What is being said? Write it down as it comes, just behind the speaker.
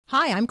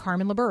Hi, I'm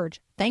Carmen LaBerge.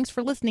 Thanks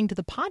for listening to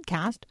the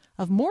podcast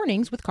of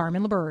Mornings with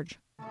Carmen LaBerge.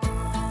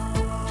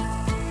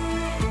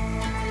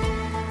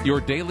 Your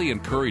daily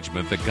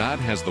encouragement that God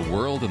has the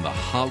world in the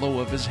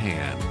hollow of His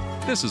hand.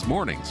 This is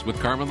Mornings with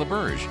Carmen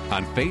LaBerge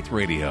on Faith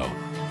Radio. If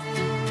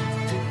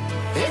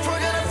we're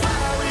gonna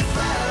fly, we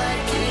fly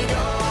like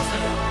eagles.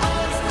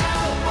 Arms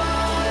out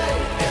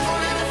wide. If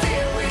we're gonna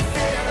fear, we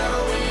fear no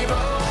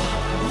evil.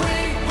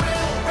 We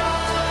will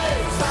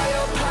rise. By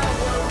your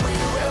power, we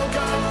will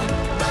go.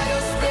 By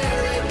your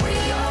spirit, we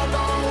are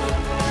bold.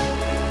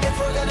 If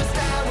we're gonna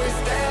stand, we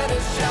stand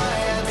as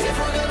giants. If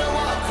we're gonna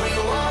walk, we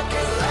walk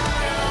as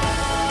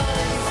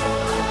lions.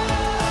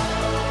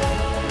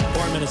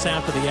 4 minutes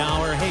after the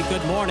hour. Hey,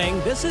 good morning.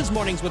 This is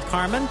Mornings with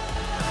Carmen.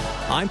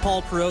 I'm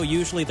Paul Perot,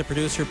 usually the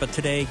producer, but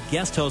today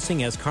guest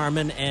hosting as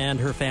Carmen and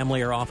her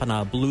family are off on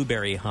a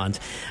blueberry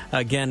hunt.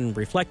 Again,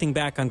 reflecting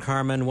back on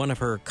Carmen, one of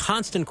her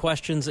constant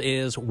questions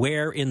is,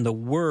 where in the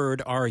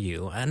Word are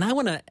you? And I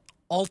want to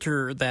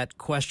alter that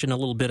question a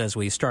little bit as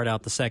we start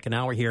out the second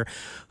hour here.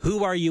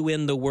 Who are you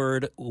in the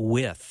Word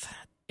with?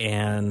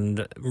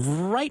 And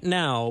right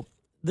now,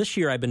 this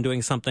year I've been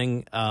doing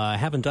something I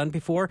haven't done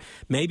before.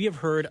 Maybe you've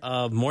heard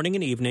of Morning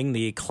and Evening,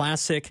 the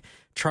classic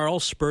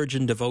Charles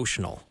Spurgeon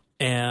devotional.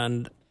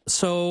 And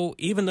so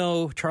even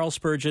though Charles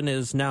Spurgeon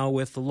is now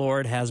with the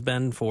Lord, has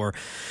been for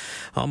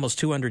almost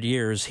 200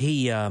 years,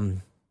 he,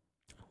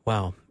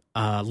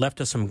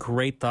 left us some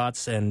great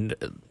thoughts, and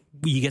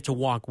you get to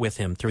walk with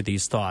him through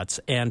these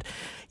thoughts. And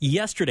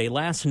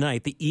last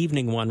night, the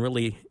evening one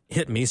really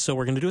hit me, so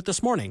we're going to do it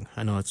this morning.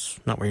 I know it's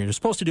not where you're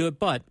supposed to do it,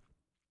 but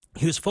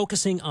he was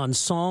focusing on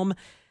Psalm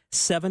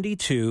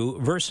 72,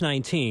 verse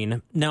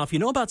 19. Now, if you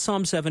know about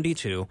Psalm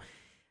 72...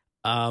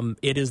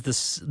 it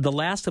is the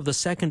last of the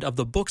second of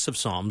the books of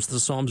Psalms.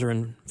 The Psalms are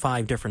in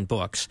 5 different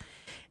books.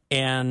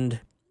 And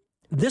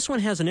this one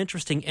has an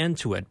interesting end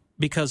to it,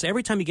 because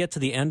every time you get to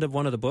the end of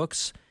one of the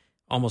books,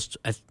 I'm not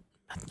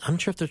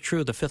sure if they're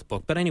true of the 5th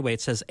book, but anyway,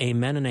 it says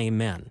amen and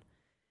amen.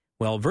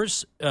 Well,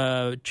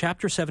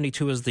 chapter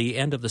 72 is the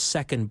end of the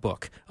second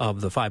book of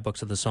the 5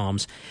 books of the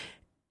Psalms,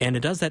 and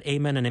it does that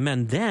amen and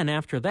amen. Then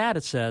after that,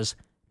 it says,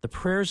 the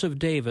prayers of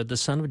David, the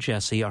son of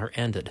Jesse, are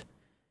ended.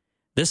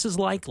 This is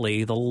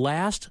likely the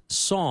last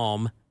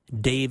psalm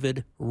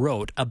David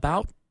wrote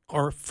about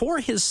or for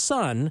his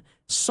son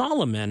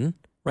Solomon,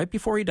 right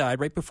before he died,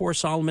 right before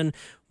Solomon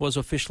was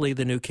officially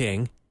the new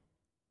king.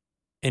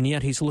 And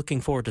yet he's looking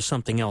forward to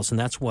something else, and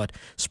that's what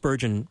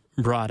Spurgeon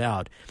brought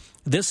out.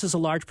 This is a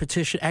large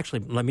petition. Actually,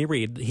 let me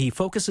read. He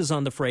focuses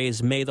on the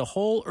phrase, may the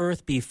whole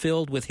earth be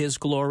filled with his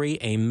glory,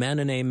 amen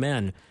and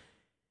amen.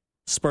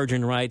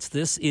 Spurgeon writes,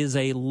 this is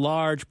a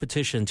large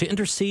petition. To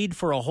intercede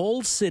for a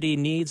whole city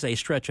needs a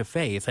stretch of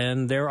faith,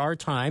 and there are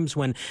times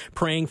when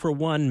praying for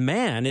one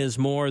man is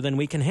more than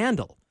we can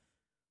handle.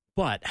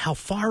 But how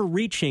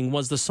far-reaching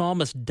was the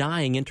psalmist's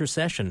dying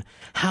intercession?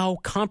 How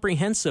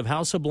comprehensive,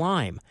 how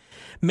sublime.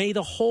 May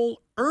the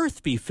whole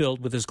earth be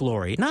filled with his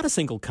glory. Not a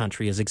single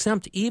country is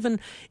exempt, even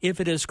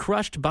if it is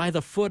crushed by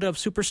the foot of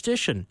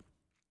superstition,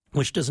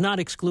 which does not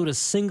exclude a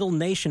single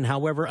nation,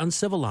 however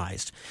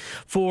uncivilized.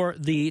 For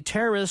the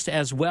terrorist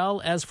as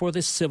well as for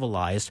the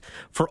civilized,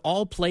 for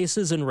all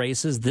places and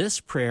races,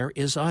 this prayer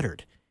is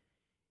uttered.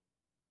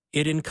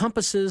 It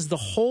encompasses the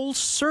whole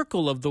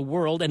circle of the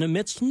world and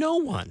omits no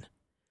one.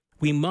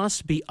 We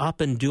must be up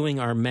and doing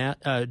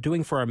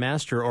for our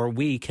Master, or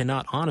we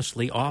cannot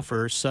honestly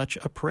offer such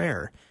a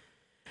prayer.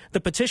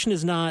 The petition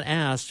is not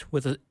asked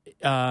with a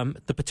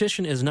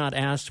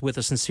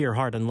sincere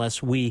heart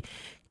unless we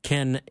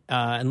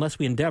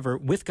endeavor,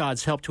 with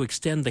God's help, to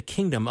extend the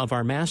kingdom of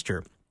our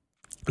Master.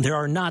 There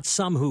are not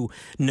some who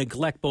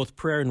neglect both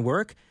prayer and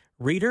work.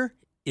 Reader,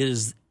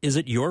 is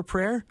it your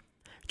prayer?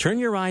 Turn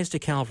your eyes to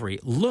Calvary.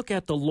 Look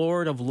at the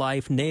Lord of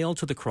life nailed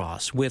to the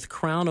cross, with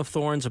crown of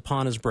thorns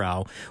upon his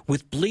brow,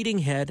 with bleeding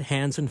head,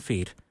 hands, and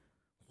feet.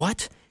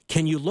 What?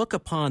 Can you look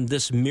upon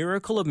this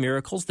miracle of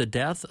miracles, the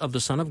death of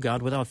the Son of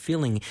God, without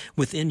feeling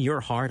within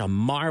your heart a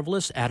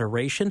marvelous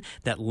adoration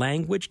that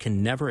language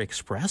can never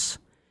express?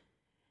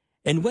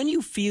 And when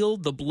you feel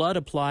the blood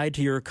applied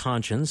to your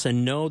conscience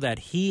and know that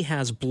he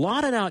has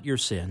blotted out your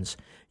sins,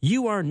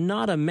 you are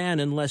not a man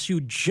unless you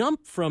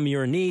jump from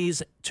your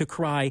knees to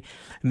cry,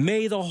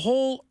 may the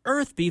whole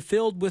earth be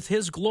filled with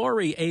his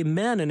glory,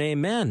 amen and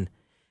amen.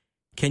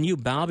 Can you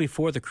bow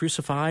before the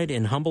crucified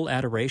in humble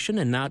adoration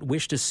and not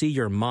wish to see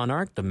your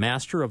monarch, the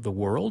master of the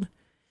world?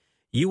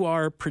 You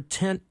only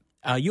pretend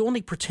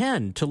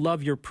to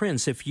love your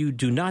prince if you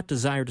do not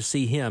desire to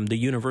see him, the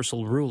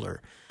universal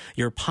ruler.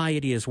 Your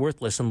piety is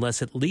worthless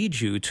unless it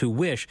leads you to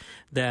wish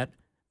that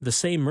the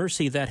same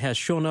mercy that has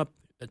shown up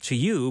to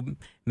you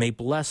may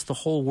bless the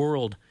whole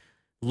world.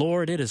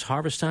 Lord, it is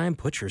harvest time.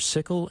 Put in your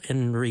sickle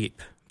and reap,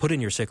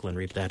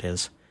 that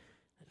is.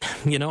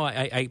 You know,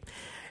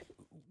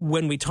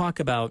 when we talk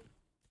about,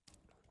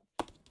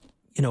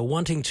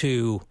 wanting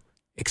to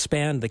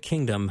expand the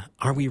kingdom,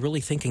 are we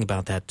really thinking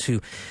about that to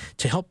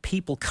help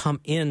people come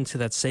into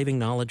that saving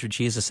knowledge of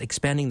Jesus,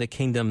 expanding the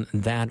kingdom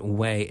that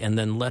way, and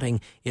then letting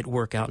it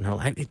work out in our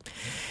life?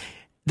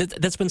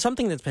 That's been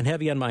something that's been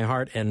heavy on my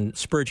heart, and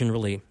Spurgeon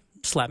really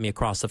slapped me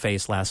across the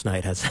face last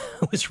night as I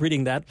was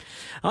reading that.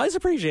 I always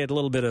appreciate a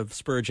little bit of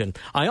Spurgeon.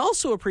 I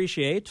also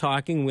appreciate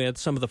talking with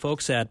some of the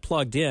folks at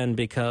Plugged In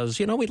because,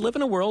 we live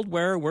in a world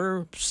where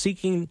we're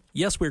seeking,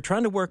 yes, we're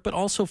trying to work, but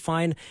also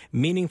find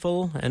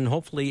meaningful and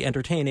hopefully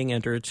entertaining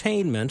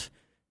entertainment.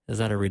 Is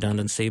that a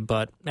redundancy?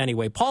 But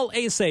anyway, Paul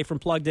Asay from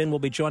Plugged In will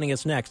be joining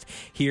us next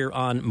here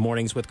on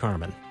Mornings with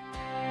Carmen.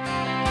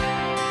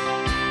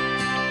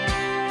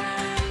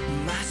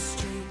 My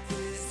strength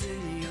is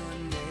in your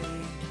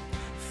name,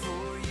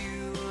 for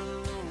you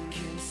alone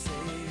can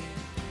save.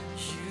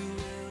 You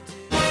will do.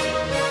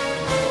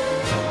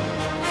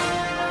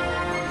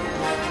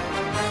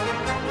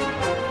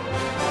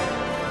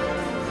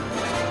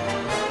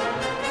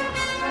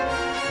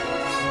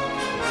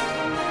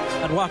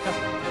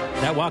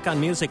 That walk-on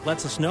music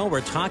lets us know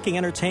we're talking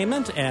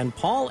entertainment, and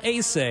Paul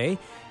Asay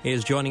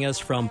is joining us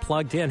from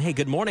Plugged In. Hey,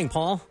 good morning,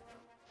 Paul.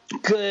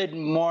 Good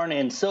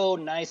morning. So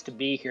nice to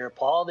be here,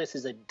 Paul. This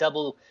is a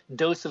double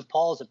dose of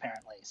Paul's,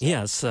 apparently. So.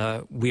 Yes,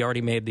 we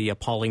already made the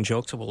appalling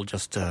joke, so we'll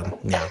just,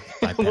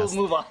 bypass. We'll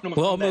move on.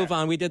 We'll move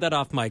on. We did that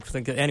off mic.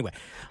 Anyway,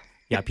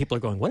 yeah, people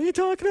are going, what are you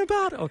talking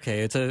about?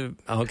 Okay,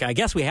 I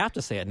guess we have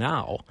to say it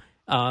now.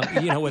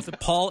 With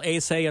Paul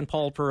Asay and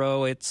Paul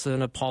Perot, it's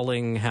an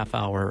appalling half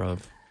hour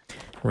of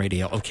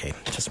radio. Okay,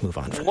 just move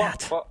on from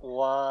that.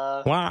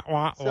 Wah. Wah,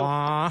 wah,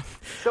 wah.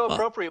 So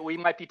appropriate. We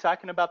might be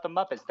talking about the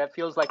Muppets. That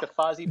feels like a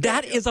Fozzie Bear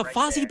That joke is a right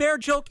Fozzie there. Bear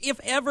joke, if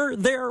ever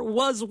there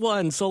was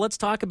one. So let's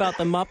talk about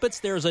the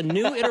Muppets. There's a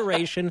new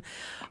iteration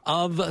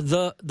of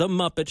the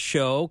Muppet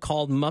Show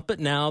called Muppet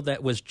Now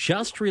that was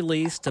just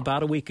released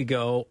about a week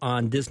ago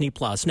on Disney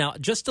Plus. Now,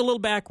 just a little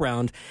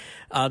background.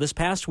 This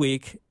past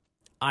week,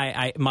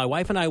 my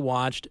wife and I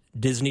watched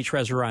Disney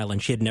Treasure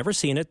Island. She had never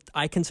seen it.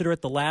 I consider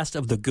it the last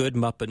of the good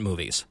Muppet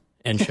movies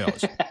and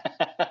shows.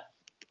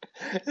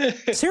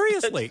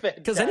 Seriously,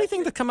 because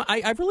anything that come out,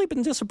 I've really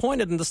been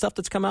disappointed in the stuff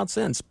that's come out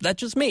since. That's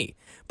just me.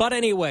 But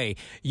anyway,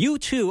 you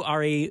too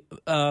are a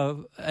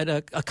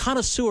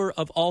connoisseur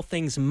of all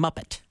things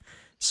Muppet.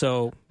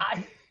 So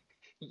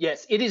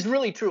Yes, it is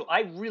really true.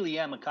 I really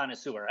am a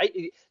connoisseur.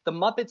 The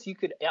Muppets, you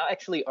could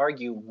actually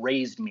argue,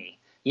 raised me.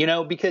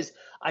 Because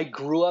I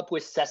grew up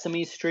with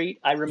Sesame Street.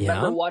 I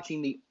remember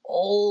watching the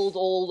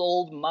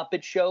old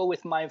Muppet Show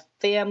with my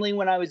family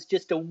when I was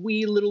just a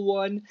wee little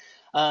one.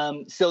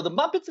 So the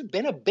Muppets have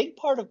been a big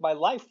part of my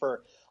life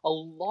for a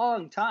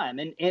long time.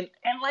 And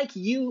like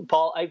you,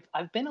 Paul,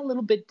 I've been a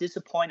little bit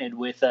disappointed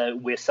with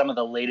some of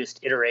the latest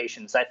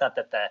iterations. I thought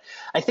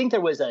I think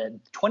there was a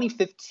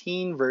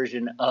 2015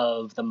 version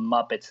of the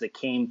Muppets that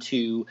came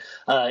to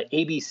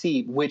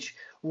ABC, which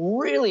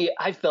really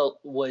I felt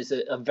was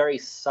a very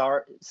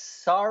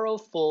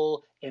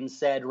sorrowful and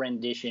sad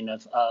rendition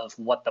of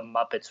what the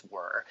Muppets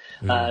were.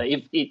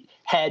 It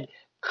had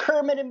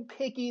Kermit and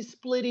Piggy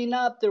splitting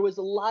up. There was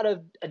a lot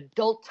of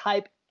adult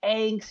type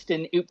angst,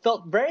 and it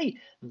felt very,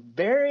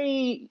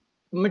 very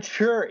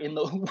mature in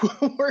the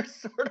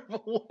worst sort of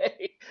a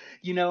way.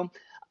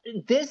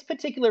 This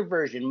particular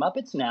version,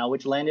 Muppets Now,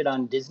 which landed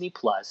on Disney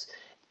Plus,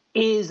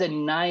 is a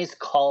nice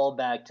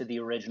callback to the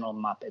original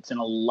Muppets in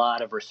a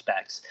lot of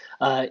respects.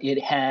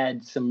 It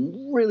had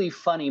some really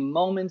funny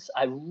moments.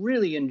 I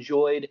really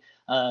enjoyed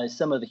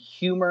some of the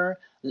humor,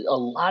 a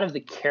lot of the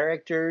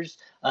characters,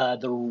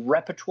 the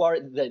repertoire,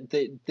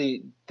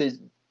 the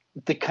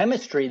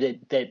chemistry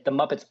that the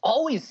Muppets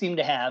always seem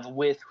to have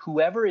with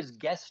whoever is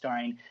guest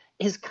starring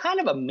is kind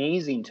of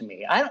amazing to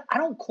me. I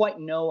don't quite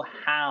know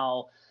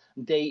how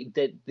the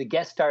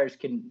guest stars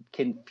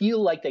can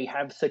feel like they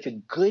have such a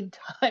good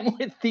time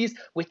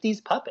with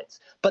these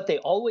puppets, but they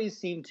always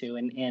seem to.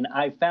 And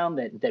I found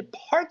that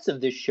parts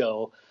of this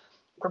show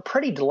were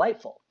pretty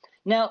delightful.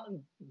 Now,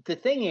 the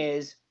thing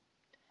is,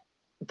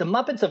 the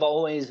Muppets have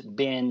always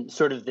been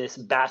sort of this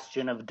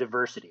bastion of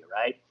diversity,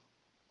 right?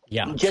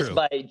 yeah, Just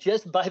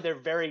true. by their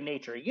very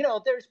nature.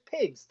 There's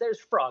pigs, there's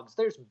frogs,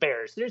 there's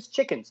bears, there's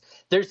chickens.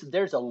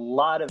 There's a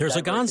lot of There's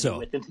a diversity gonzo.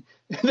 within-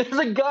 There's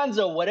a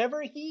gonzo,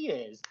 whatever he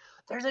is.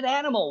 There's an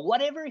animal,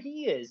 whatever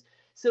he is.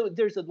 So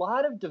there's a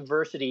lot of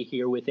diversity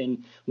here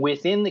within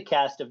the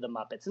cast of the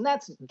Muppets, and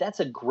that's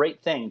a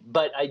great thing.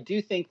 But I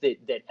do think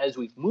that as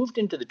we've moved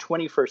into the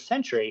 21st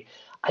century,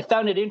 I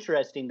found it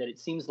interesting that it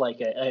seems like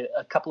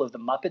a couple of the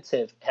Muppets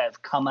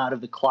have come out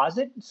of the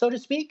closet, so to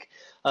speak.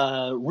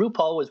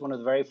 RuPaul was one of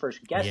the very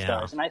first guest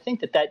stars, and I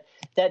think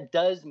that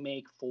does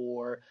make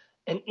for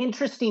an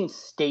interesting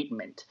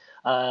statement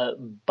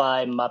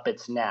by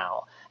Muppets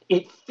Now.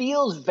 It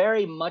feels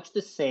very much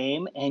the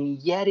same, and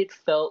yet it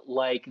felt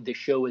like the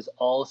show is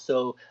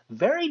also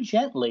very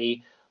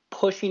gently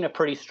pushing a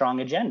pretty strong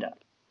agenda.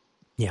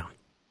 Yeah.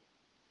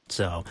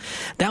 So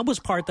that was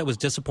part that was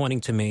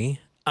disappointing to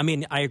me. I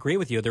mean, I agree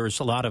with you. There was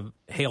a lot of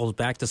hails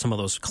back to some of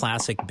those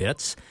classic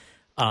bits,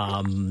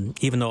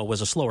 even though it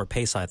was a slower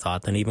pace, I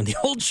thought, than even the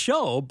old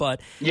show.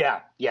 But Yeah.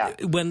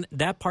 when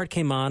that part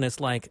came on, it's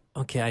like,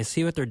 okay, I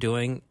see what they're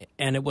doing.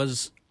 And it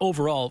was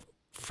overall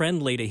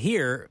friendly to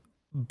hear,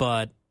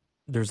 but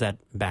there's that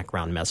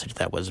background message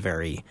that was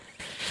very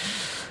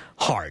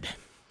hard.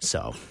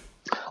 So,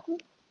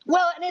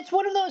 Well, and it's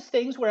one of those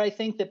things where I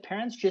think that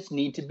parents just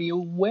need to be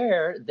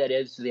aware that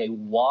as they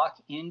walk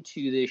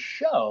into this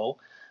show,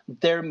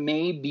 there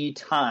may be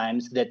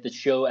times that the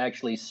show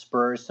actually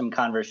spurs some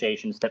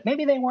conversations that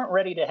maybe they weren't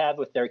ready to have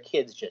with their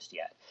kids just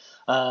yet.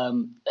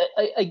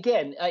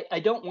 Again, I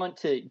don't want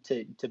to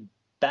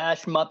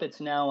bash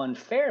Muppets now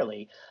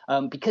unfairly,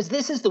 because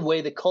this is the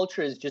way the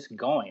culture is just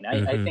going.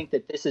 I think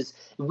that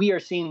we are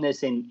seeing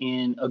this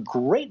in a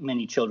great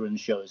many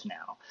children's shows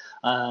now.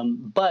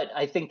 But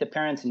I think the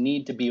parents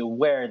need to be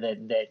aware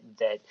that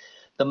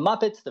the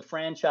Muppets, the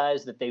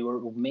franchise that they were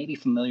maybe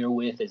familiar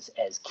with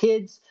as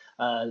kids,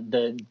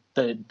 the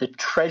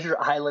Treasure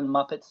Island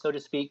Muppets, so to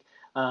speak,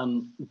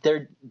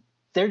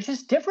 they're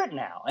just different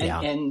now,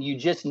 and you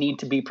just need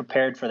to be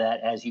prepared for that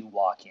as you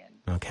walk in.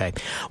 okay.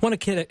 I want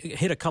to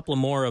hit a couple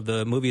more of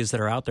the movies that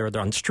are out there.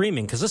 They're on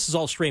streaming, because this is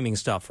all streaming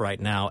stuff right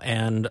now.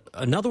 And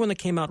another one that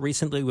came out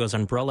recently was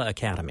Umbrella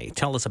Academy.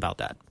 Tell us about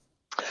that.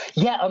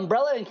 Yeah,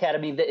 Umbrella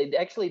Academy.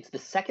 Actually, it's the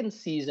second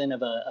season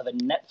of a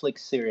Netflix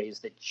series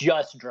that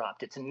just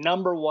dropped. It's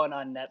number one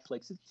on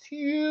Netflix. It's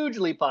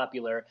hugely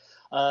popular.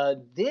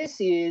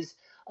 This is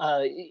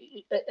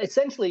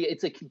essentially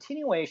it's a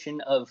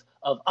continuation of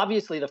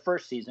obviously the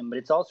first season, but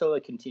it's also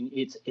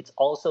it's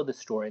also the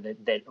story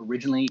that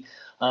originally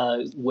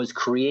was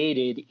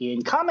created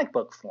in comic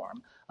book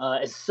form.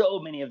 As so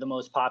many of the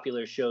most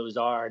popular shows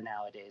are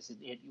nowadays.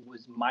 It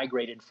was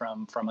migrated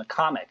from a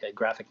comic, a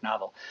graphic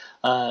novel.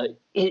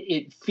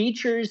 It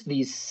features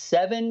these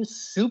 7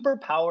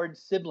 super-powered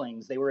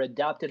siblings. They were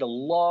adopted a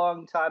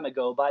long time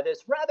ago by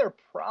this rather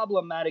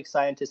problematic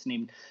scientist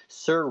named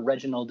Sir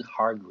Reginald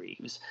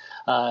Hargreaves.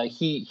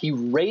 He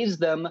raised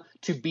them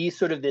to be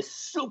sort of this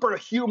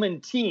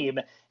superhuman team,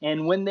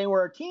 and when they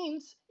were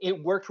teens,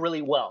 it worked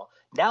really well.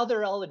 Now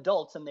they're all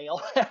adults, and they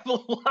all have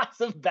lots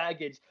of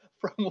baggage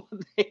from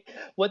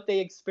what they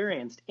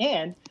experienced.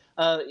 And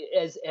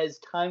as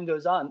time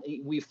goes on,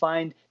 we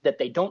find that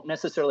they don't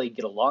necessarily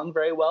get along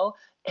very well.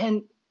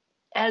 And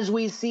as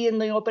we see in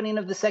the opening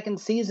of the second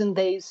season,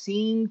 they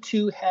seem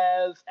to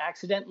have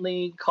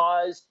accidentally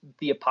caused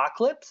the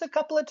apocalypse a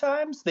couple of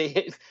times.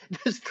 They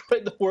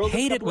destroyed the world.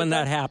 Hate it when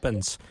that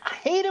happens. I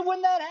hate it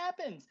when that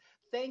happens.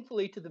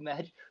 Thankfully,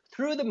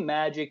 through the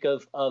magic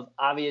of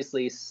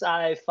obviously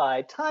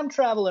sci-fi, time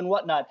travel, and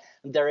whatnot,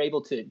 they're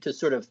able to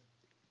sort of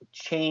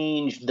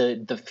change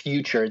the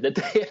future that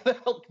they have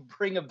helped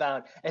bring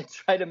about and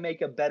try to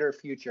make a better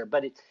future.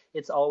 But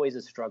it's always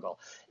a struggle.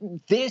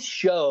 This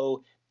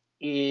show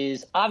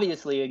is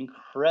obviously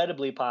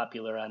incredibly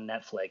popular on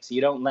Netflix.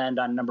 You don't land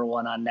on number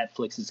one on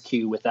Netflix's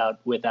queue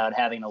without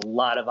having a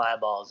lot of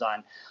eyeballs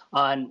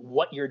on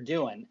what you're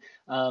doing.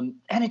 And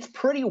it's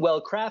pretty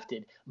well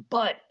crafted,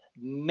 but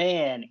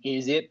man,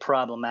 is it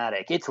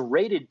problematic. It's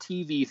rated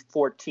TV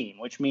 14,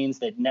 which means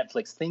that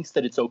Netflix thinks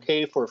that it's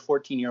okay for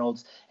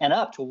 14-year-olds and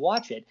up to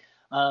watch it.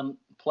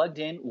 Plugged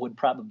In would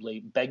probably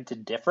beg to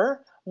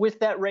differ with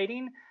that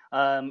rating.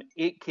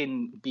 It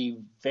can be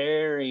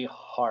very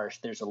harsh.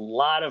 There's a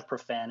lot of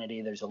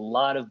profanity. There's a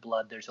lot of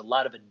blood. There's a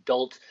lot of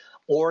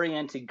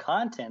adult-oriented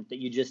content that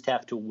you just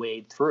have to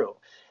wade through.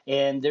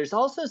 And there's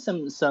also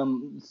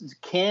some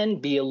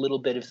can be a little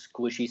bit of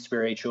squishy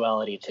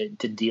spirituality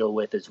to deal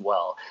with as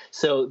well.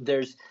 So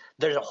there's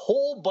a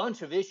whole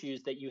bunch of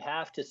issues that you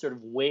have to sort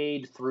of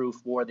wade through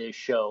for this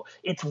show.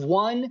 It's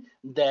one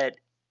that,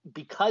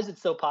 because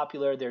it's so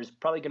popular, there's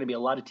probably going to be a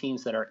lot of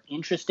teens that are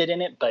interested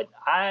in it, but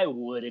I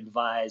would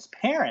advise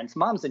parents,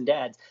 moms and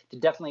dads, to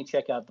definitely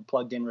check out the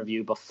Plugged In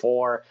review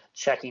before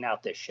checking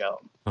out this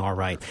show. All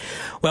right.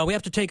 Well, we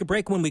have to take a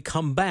break. When we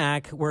come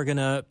back, we're going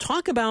to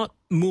talk about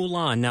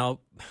Mulan. Now,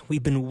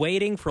 we've been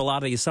waiting for a lot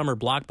of these summer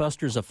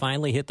blockbusters to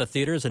finally hit the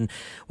theaters, and,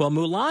 well,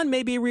 Mulan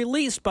may be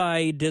released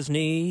by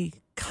Disney.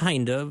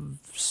 Kind of,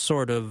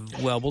 sort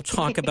of. Well, we'll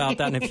talk about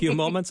that in a few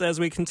moments as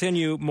we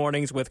continue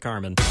Mornings with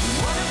Carmen.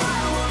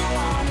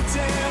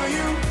 Tell you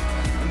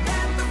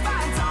that the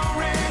fight's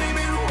already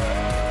been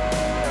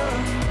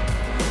won.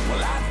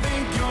 Well, I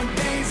think your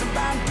day's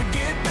about to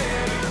get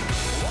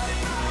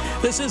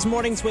better. This is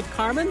Mornings with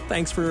Carmen.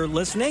 Thanks for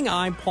listening.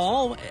 I'm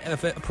Paul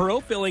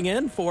Perot, filling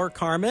in for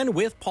Carmen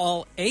with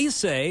Paul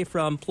Asay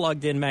from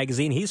Plugged In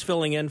Magazine. He's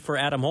filling in for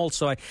Adam Holt,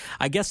 so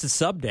I guess it's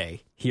sub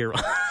day here.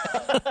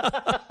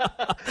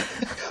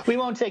 We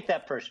won't take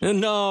that personally.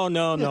 No,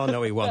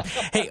 we won't.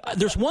 Hey,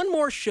 there's one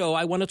more show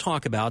I want to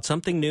talk about,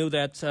 something new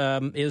that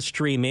is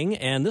streaming,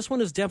 and this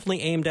one is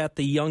definitely aimed at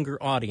the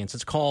younger audience.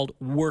 It's called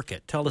Work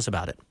It. Tell us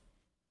about it.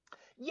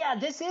 Yeah,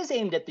 this is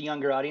aimed at the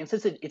younger audience.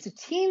 It's a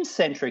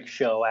teen-centric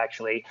show,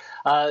 actually.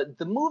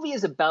 The movie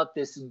is about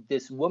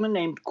this woman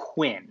named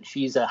Quinn.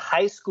 She's a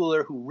high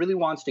schooler who really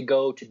wants to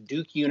go to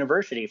Duke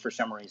University for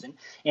some reason,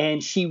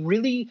 and she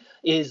really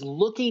is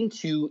looking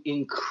to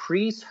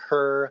increase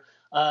her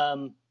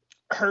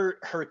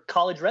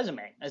college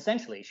resume,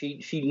 essentially.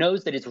 She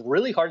knows that it's a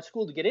really hard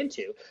school to get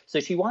into,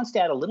 so she wants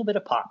to add a little bit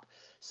of pop.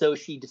 So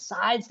she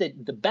decides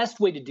that the best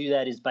way to do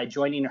that is by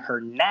joining her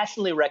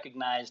nationally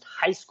recognized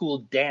high school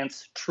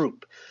dance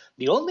troupe.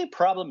 The only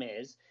problem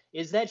is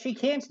that she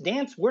can't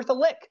dance worth a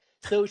lick.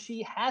 So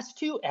she has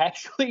to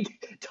actually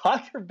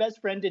talk her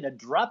best friend into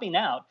dropping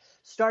out,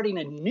 starting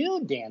a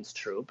new dance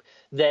troupe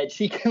that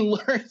she can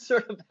learn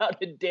sort of how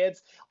to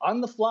dance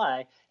on the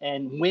fly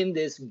and win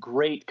this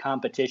great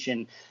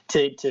competition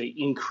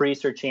to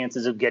increase her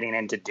chances of getting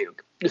into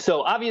Duke.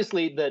 So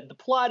obviously the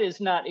plot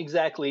is not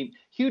exactly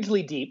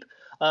hugely deep,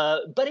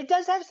 but it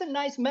does have some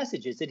nice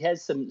messages. It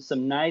has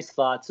some nice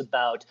thoughts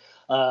about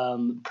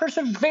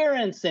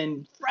perseverance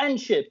and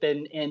friendship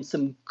and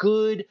some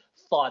good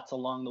thoughts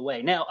along the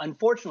way. Now,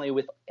 unfortunately,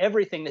 with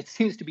everything that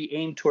seems to be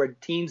aimed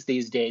toward teens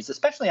these days,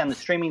 especially on the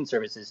streaming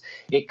services,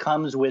 it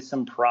comes with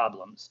some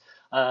problems.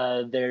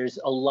 There's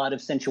a lot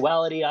of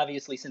sensuality,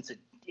 obviously, since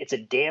it's a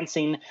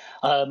dancing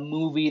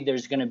movie.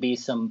 There's going to be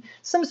some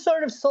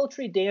sort of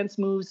sultry dance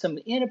moves, some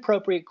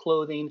inappropriate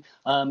clothing,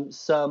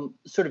 some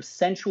sort of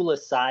sensual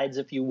asides,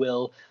 if you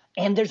will.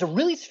 And there's a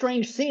really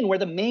strange scene where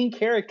the main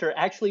character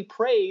actually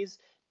prays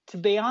to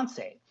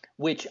Beyonce,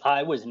 which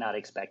I was not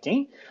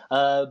expecting,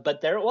 but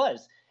there it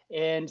was.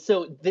 And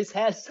so this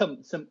has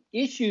some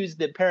issues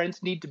that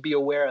parents need to be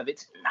aware of.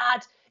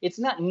 It's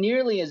not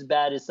nearly as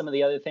bad as some of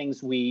the other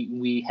things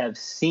we have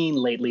seen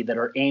lately that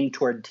are aimed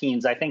toward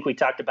teens. I think we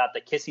talked about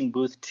The Kissing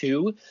Booth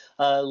 2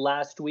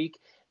 last week.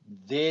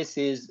 This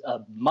is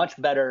a much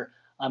better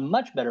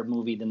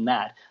movie than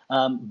that.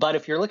 But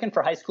if you're looking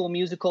for High School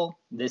Musical,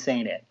 this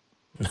ain't it.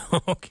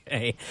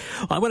 Okay.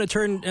 I want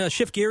to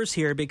shift gears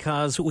here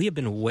because we have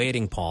been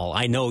waiting, Paul.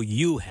 I know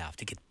you have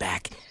to get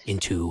back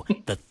into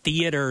the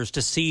theaters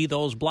to see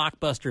those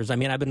blockbusters. I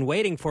mean, I've been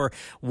waiting for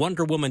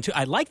Wonder Woman 2.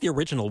 I like the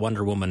original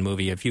Wonder Woman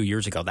movie a few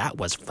years ago. That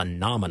was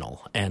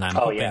phenomenal, and I'm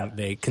hoping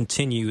they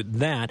continue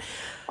that.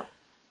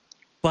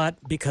 But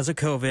because of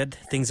COVID,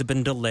 things have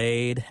been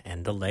delayed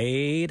and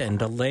delayed and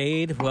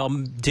delayed. Well,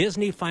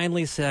 Disney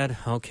finally said,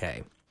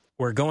 okay,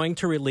 we're going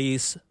to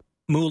release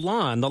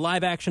Mulan, the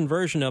live-action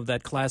version of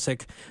that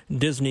classic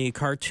Disney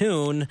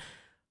cartoon.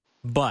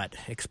 But,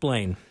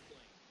 explain.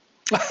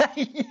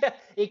 Yeah,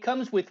 it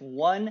comes with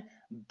one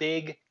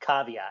big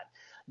caveat.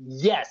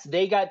 Yes,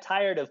 they got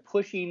tired of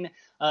pushing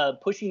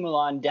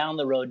Mulan down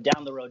the road.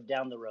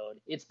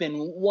 It's been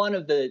one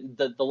of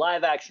the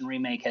live-action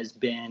remake has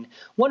been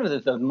one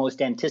of the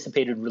most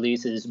anticipated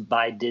releases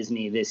by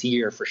Disney this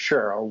year for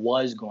sure, or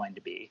was going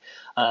to be.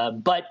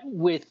 But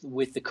with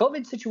the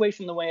COVID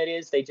situation the way it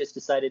is, they just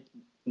decided,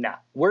 nah,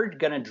 we're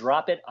going to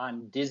drop it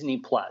on Disney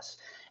Plus.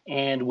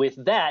 And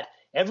with that,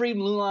 every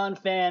Mulan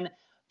fan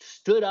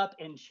stood up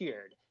and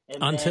cheered.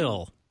 And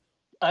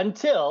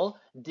until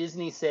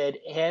Disney said,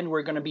 and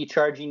we're going to be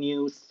charging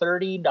you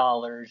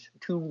 $30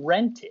 to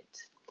rent it.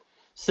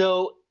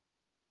 So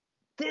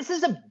this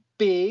is a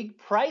big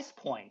price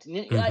point.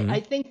 I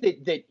think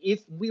that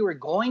if we were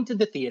going to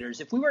the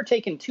theaters, if we were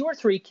taking 2 or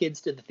 3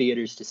 kids to the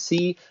theaters to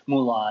see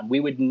Mulan, we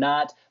would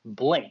not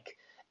blink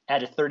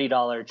at a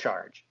 $30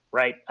 charge.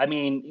 Right? I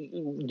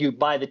mean, you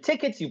buy the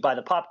tickets, you buy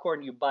the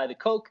popcorn, you buy the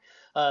Coke.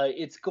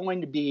 It's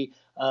going to be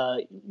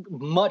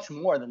much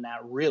more than that,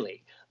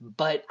 really.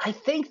 But I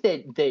think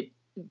that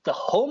the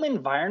home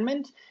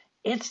environment,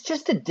 it's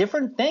just a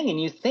different thing.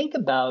 And you think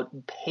about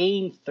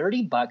paying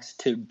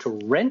 $30 to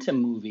rent a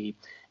movie,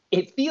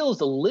 it feels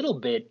a little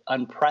bit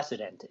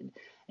unprecedented.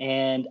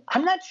 And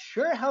I'm not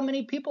sure how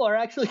many people are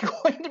actually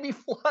going to be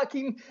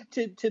flocking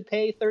to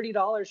pay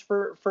 $30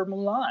 for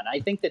Mulan. I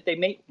think that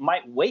they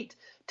might wait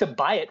to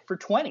buy it for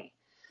 $20.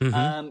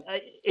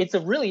 It's a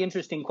really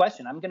interesting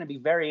question. I'm going to be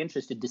very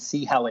interested to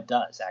see how it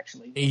does,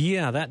 actually.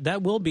 Yeah,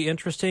 that will be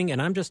interesting.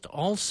 And I'm just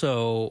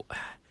also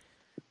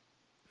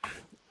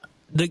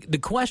the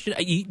question.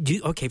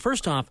 Okay,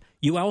 first off,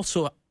 you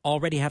also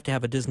already have to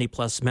have a Disney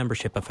Plus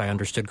membership, if I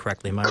understood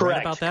correctly. Am I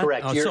right about that?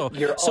 Correct.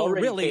 So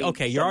really,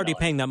 okay, you're already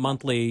paying that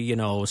monthly,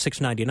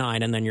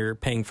 $6.99, and then you're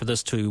paying for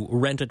this to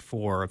rent it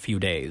for a few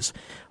days.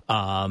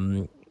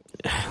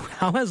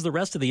 How has the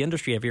rest of the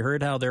industry? Have you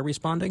heard how they're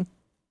responding?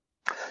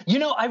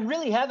 I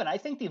really haven't. I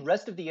think the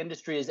rest of the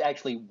industry is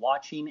actually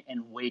watching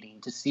and waiting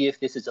to see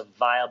if this is a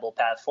viable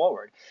path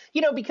forward.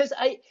 Because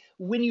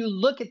when you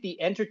look at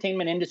the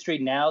entertainment industry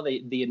now,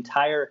 the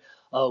entire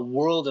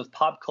world of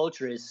pop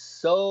culture is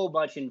so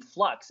much in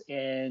flux,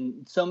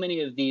 and so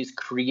many of these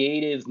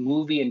creative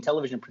movie and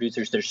television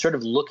producers, they're sort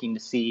of looking to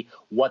see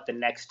what the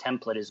next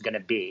template is going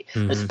to be,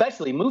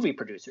 especially movie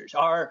producers.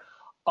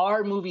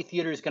 Are movie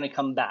theaters going to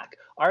come back?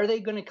 Are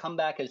they going to come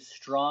back as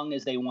strong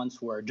as they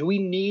once were? Do we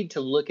need to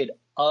look at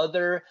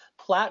other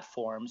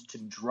platforms to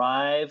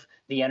drive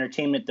the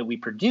entertainment that we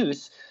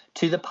produce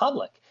to the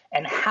public?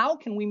 And how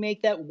can we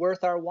make that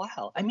worth our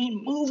while? I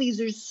mean,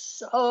 movies are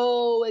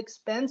so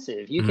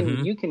expensive. You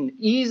can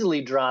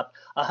easily drop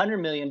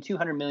 $100 million,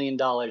 $200 million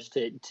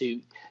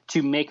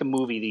to make a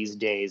movie these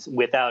days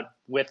without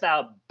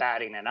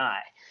batting an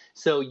eye.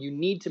 So you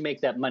need to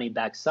make that money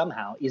back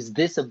somehow. Is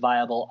this a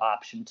viable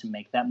option to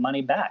make that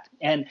money back?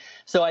 And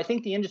so I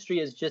think the industry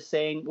is just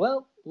saying,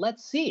 well,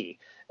 let's see.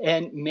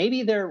 And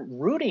maybe they're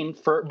rooting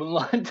for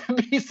Mulan to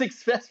be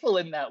successful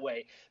in that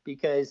way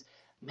because,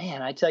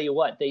 man, I tell you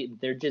what,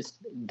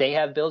 they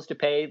have bills to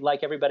pay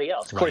like everybody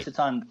else. Of course, it's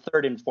on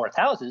third and fourth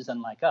houses,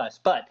 unlike us.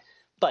 But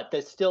but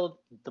there's still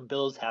the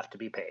bills have to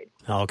be paid.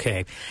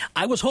 Okay.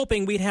 I was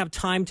hoping we'd have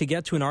time to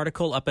get to an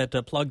article up at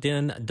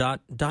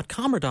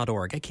pluggedin.com or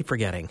 .org. I keep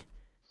forgetting.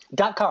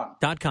 .com.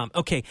 .com.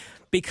 Okay,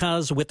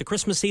 because with the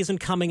Christmas season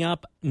coming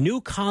up, new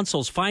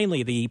consoles,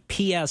 finally, the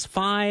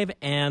PS5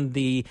 and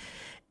the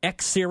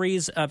X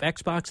series of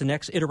Xbox, the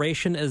next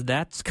iteration, as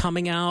that's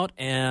coming out.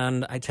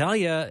 And I tell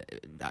you,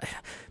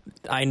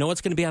 I know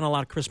it's going to be on a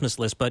lot of Christmas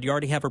lists, but you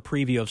already have a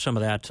preview of some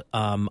of that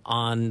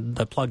on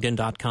the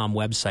pluggedin.com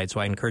website, so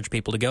I encourage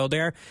people to go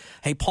there.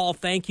 Hey, Paul,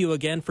 thank you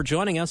again for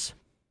joining us.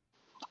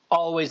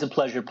 Always a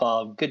pleasure,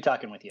 Paul. Good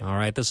talking with you. All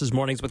right, this is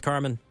Mornings with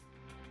Carmen.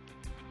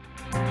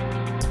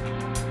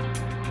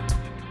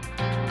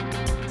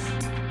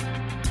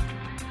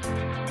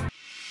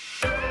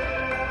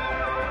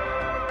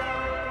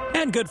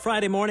 And good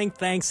Friday morning.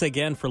 Thanks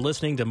again for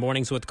listening to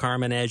Mornings with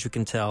Carmen. As you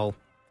can tell,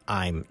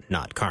 I'm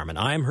not Carmen.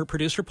 I'm her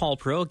producer, Paul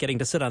Pro, getting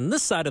to sit on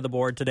this side of the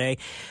board today.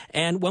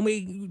 And when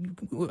we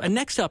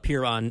next up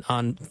here on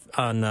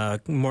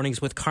Mornings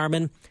with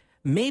Carmen,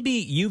 maybe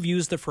you've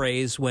used the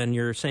phrase when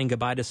you're saying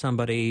goodbye to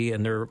somebody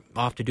and they're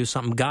off to do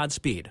something,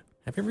 Godspeed.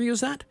 Have you ever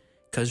used that?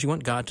 Because you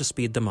want God to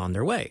speed them on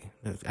their way.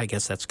 I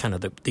guess that's kind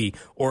of the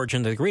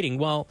origin of the greeting.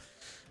 Well,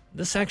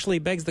 this actually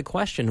begs the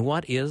question,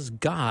 what is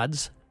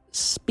God's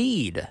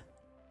speed?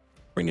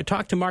 We're going to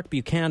talk to Mark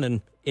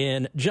Buchanan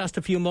in just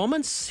a few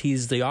moments.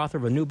 He's the author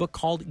of a new book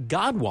called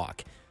God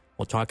Walk.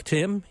 We'll talk to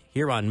him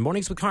here on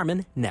Mornings with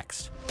Carmen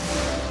next.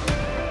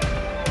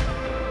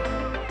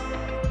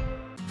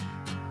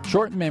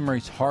 Short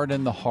memories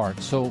harden the heart,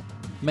 so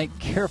make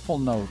careful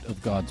note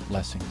of God's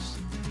blessings.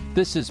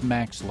 This is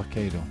Max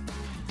Lucado.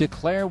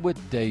 Declare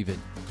with David,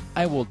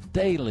 I will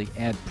daily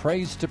add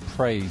praise to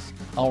praise.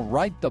 I'll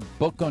write the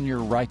book on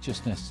your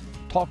righteousness.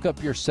 Talk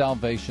up your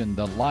salvation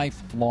the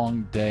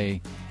lifelong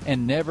day,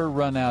 and never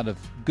run out of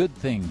good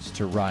things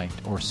to write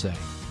or say.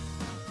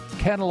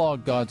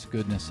 Catalog God's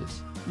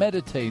goodnesses.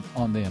 Meditate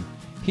on them.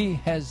 He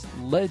has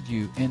led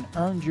you and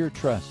earned your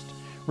trust.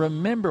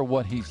 Remember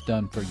what He's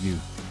done for you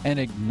and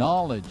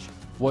acknowledge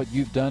what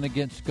you've done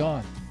against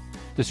God.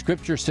 The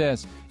Scripture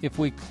says, if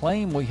we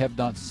claim we have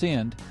not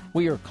sinned,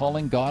 we are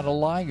calling God a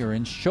liar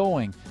and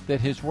showing that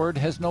His Word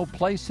has no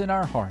place in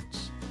our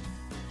hearts.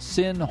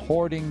 Sin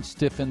hoarding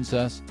stiffens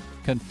us.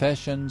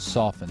 Confession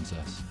softens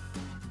us.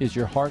 Is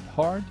your heart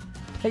hard?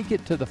 Take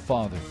it to the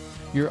Father.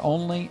 You're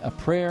only a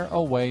prayer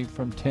away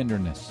from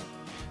tenderness.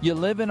 You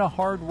live in a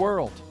hard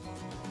world,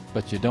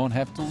 but you don't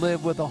have to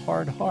live with a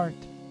hard heart.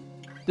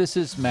 This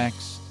is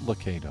Max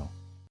Lucado.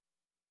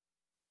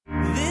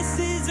 This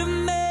is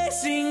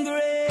amazing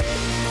grace.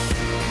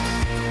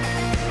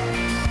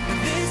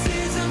 This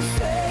is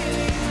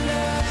unfailing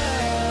love.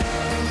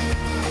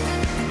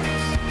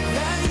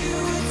 That you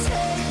would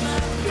take my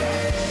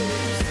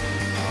place.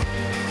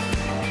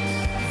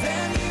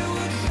 That you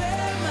would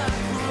bear my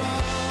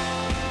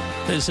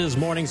cross. This is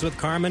Mornings with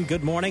Carmen.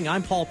 Good morning.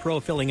 I'm Paul Pro,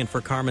 filling in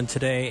for Carmen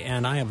today,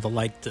 and I have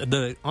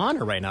the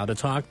honor right now to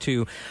talk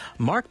to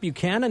Mark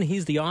Buchanan.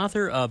 He's the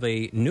author of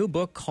a new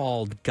book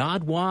called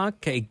God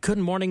Walk. Hey, good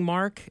morning,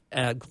 Mark.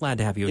 Glad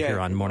to have you here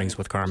on Mornings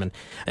with Carmen.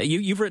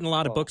 You've written a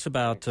lot of books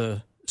about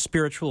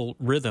spiritual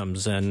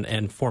rhythms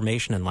and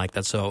formation and like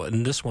that. So,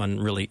 and this one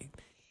really,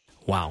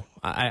 wow.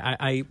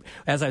 I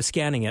as I was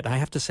scanning it, I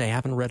have to say I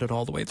haven't read it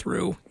all the way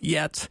through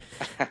yet,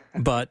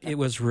 but it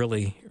was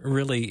really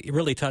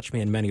touched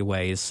me in many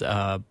ways.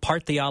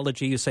 Part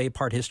theology, you say,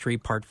 part history,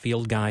 part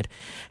field guide.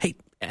 Hey,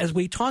 as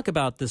we talk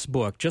about this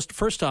book, just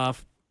first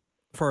off,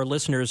 for our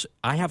listeners,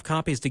 I have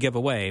copies to give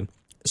away.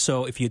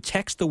 So if you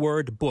text the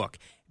word book,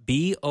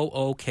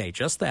 B-O-O-K,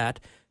 just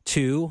that,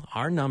 to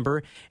our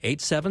number,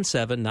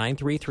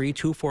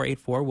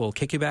 877-933-2484. We'll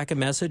kick you back a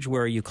message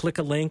where you click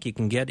a link. You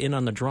can get in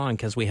on the drawing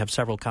because we have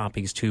several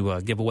copies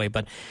to give away.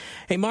 But,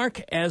 hey, Mark,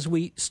 as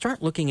we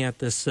start looking at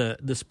this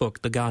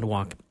book, The God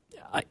Walk,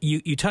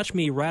 you touched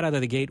me right out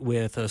of the gate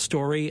with a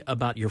story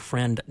about your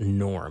friend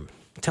Norm.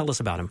 Tell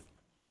us about him.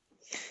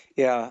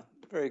 Yeah,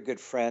 very good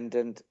friend.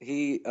 And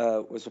he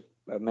was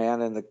a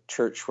man in the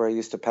church where I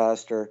used to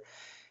pastor.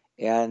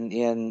 And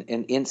in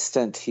an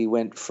instant, he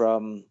went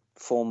from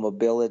full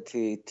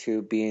mobility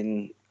to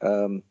being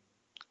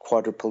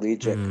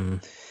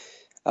quadriplegic.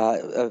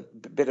 A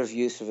bit of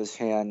use of his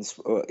hands.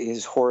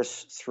 His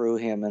horse threw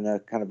him in a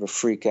kind of a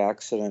freak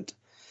accident.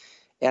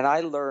 And I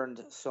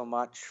learned so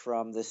much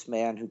from this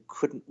man who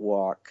couldn't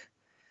walk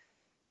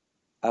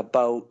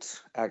about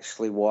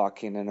actually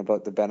walking and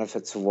about the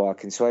benefits of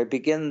walking. So I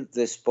begin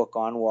this book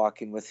on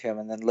walking with him,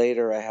 and then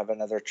later I have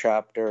another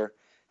chapter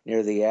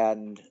near the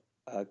end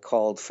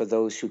called For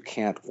Those Who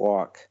Can't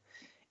Walk.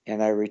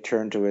 And I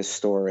return to his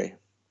story.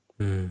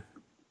 Yeah,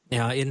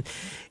 and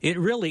it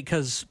really,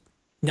 because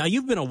now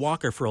you've been a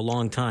walker for a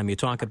long time. You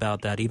talk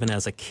about that even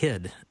as a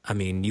kid. I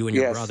mean, you and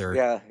your brother.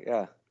 Yeah.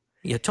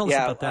 Yeah, tell us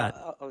about that.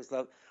 I always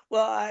love.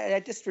 Well, I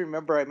just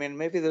remember, I mean,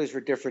 maybe those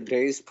were different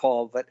days,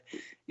 Paul, but,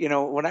 you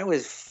know, when I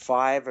was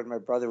 5 and my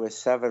brother was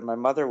 7, my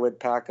mother would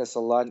pack us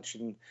a lunch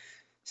and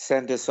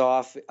send us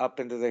off up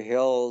into the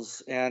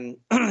hills. And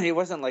it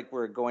wasn't like we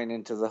were going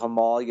into the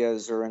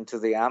Himalayas or into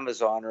the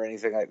Amazon or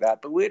anything like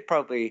that, but we'd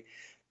probably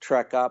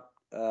trek up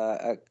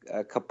a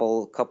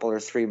couple or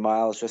 3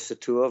 miles, just the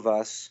two of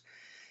us.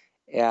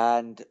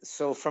 And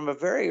so from a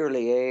very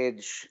early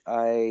age,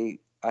 I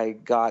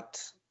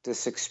got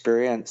this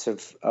experience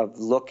of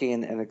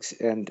looking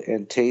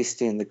and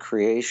tasting the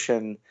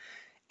creation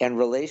and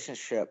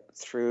relationship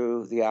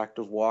through the act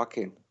of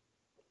walking.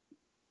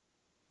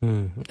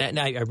 And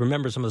I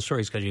remember some of the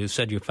stories because you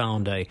said you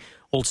found a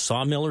old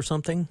sawmill or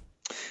something.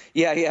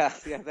 Yeah.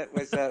 That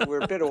was we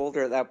were a bit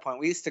older at that point.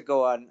 We used to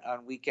go on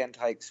weekend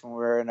hikes when we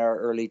were in our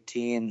early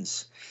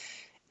teens.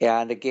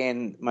 And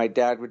again, my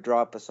dad would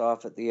drop us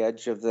off at the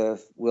edge of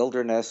the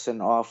wilderness, and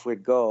off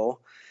we'd go.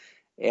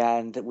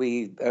 And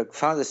we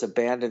found this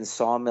abandoned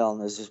sawmill,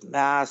 and there's this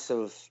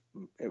massive,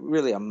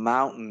 really a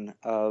mountain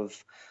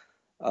of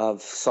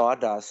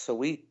sawdust. So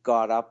we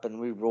got up and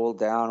we rolled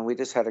down. We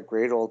just had a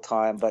great old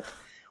time, but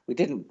we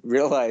didn't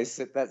realize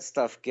that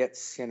stuff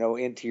gets,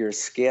 into your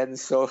skin.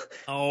 So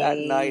that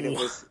night it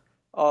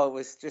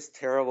was just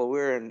terrible. We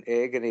were in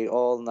agony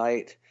all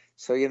night.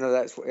 So,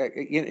 that's,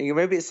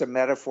 maybe it's a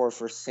metaphor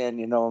for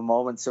sin,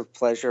 moments of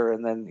pleasure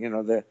and then,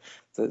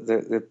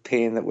 the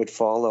pain that would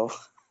follow.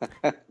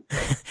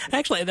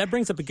 Actually, that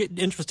brings up a good,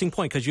 interesting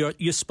point because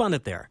you spun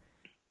it there.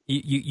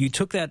 You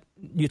took that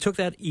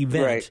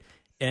event right,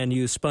 and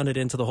you spun it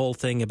into the whole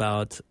thing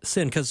about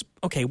sin. Because,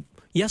 okay,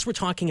 yes, we're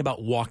talking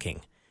about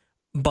walking,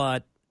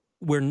 but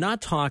we're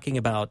not talking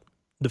about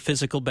the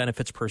physical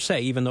benefits per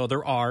se, even though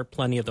there are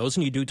plenty of those,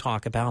 and you do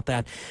talk about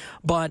that.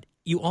 But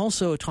you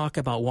also talk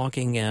about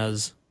walking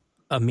as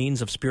a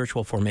means of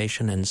spiritual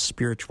formation and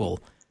spiritual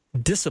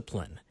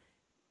discipline.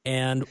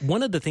 And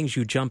one of the things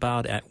you jump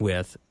out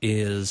with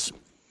is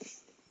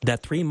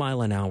that 3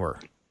 mile an hour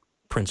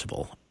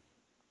principle.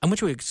 I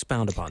want you to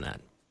expound upon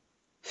that.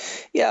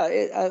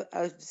 Yeah,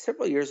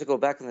 several years ago,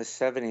 back in the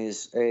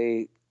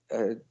 70s,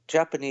 a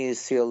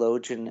Japanese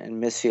theologian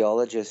and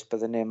missiologist by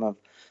the name of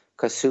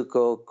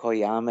Kazuko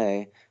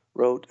Koyame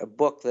wrote a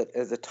book that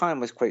at the time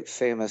was quite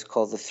famous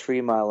called The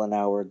 3 Mile an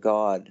Hour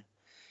God.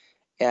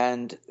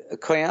 And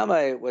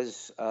Koyame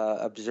was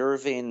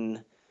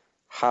observing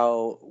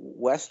how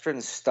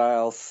Western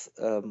styles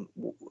of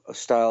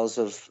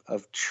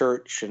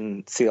church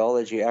and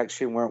theology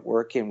actually weren't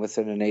working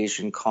within an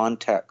Asian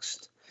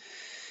context.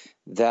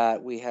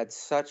 That we had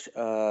such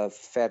a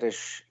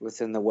fetish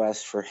within the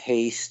West for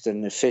haste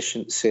and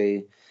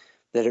efficiency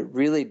that it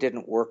really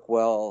didn't work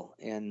well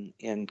in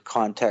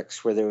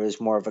contexts where there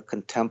was more of a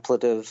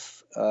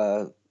contemplative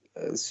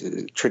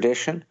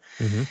tradition.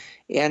 Mm-hmm.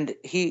 And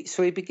he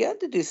began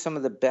to do some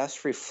of the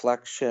best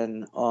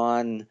reflection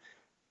on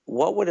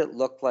what would it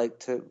look like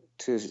to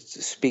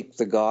speak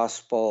the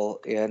gospel,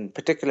 and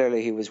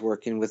particularly he was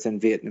working within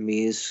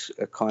Vietnamese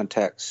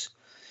contexts.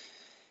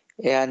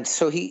 And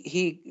so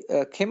he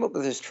came up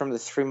with this term, the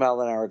 3 mile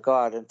an hour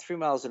God, and 3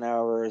 miles an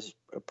hour is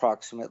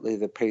approximately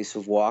the pace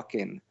of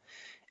walking.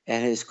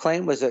 And his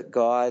claim was that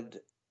God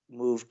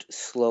moved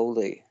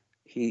slowly.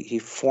 He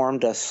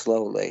formed us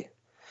slowly.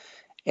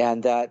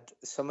 And that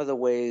some of the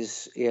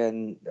ways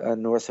in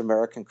North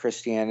American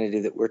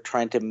Christianity that we're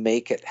trying to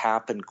make it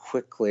happen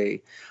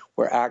quickly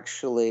were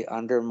actually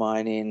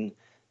undermining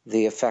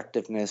the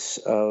effectiveness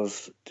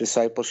of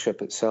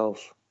discipleship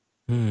itself.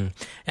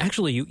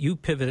 Actually, you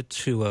pivoted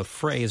to a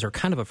phrase, or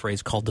kind of a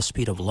phrase, called the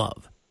speed of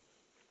love.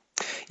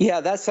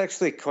 Yeah, that's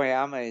actually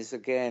Koyame's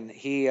again.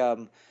 He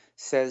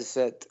says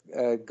that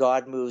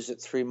God moves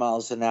at 3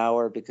 miles an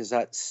hour because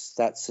that's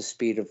the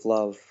speed of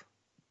love.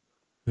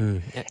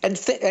 And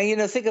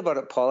think about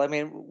it, Paul. I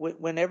mean,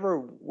 whenever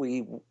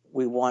we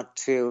want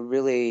to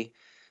really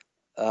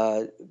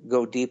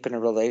go deep in a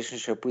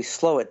relationship, we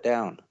slow it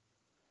down.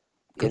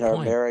 Good in our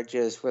point.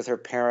 Marriages, with our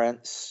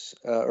parents,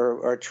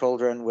 or our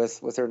children,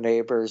 with our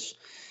neighbors.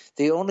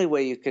 The only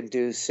way you can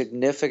do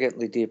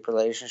significantly deep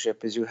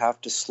relationship is you have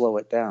to slow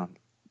it down.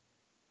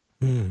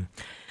 And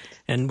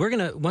we're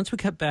going to, once we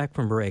cut back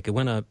from break, I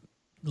want to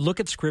look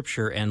at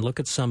Scripture and look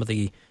at some of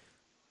the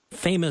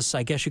famous,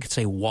 I guess you could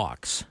say,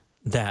 walks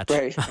that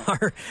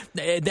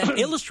that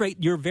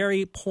illustrate your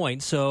very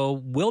point.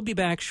 So we'll be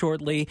back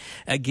shortly.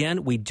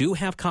 Again, we do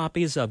have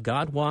copies of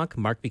God Walk,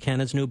 Mark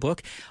Buchanan's new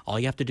book. All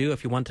you have to do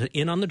if you want to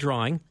in on the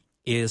drawing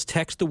is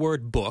text the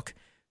word book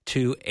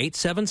to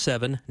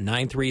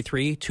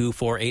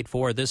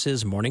 877-933-2484. This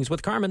is Mornings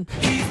with Carmen.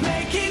 He's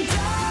making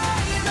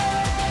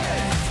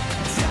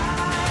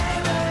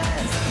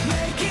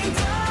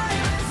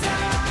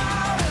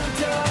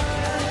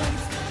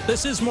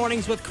This is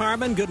Mornings with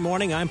Carmen. Good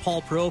morning. I'm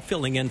Paul Pro,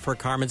 filling in for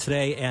Carmen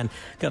today, and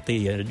got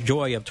the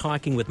joy of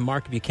talking with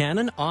Mark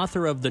Buchanan,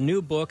 author of the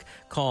new book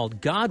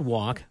called God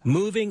Walk,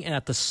 Moving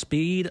at the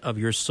Speed of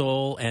Your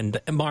Soul. And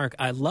Mark,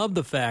 I love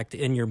the fact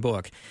in your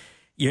book,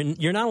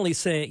 you're not only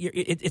saying,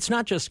 it's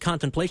not just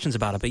contemplations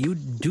about it, but you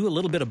do a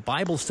little bit of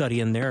Bible study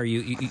in there,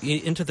 you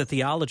into the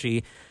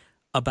theology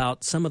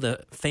about some of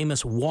the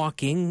famous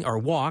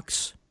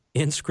walks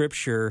in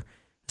Scripture,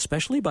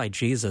 especially by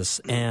Jesus.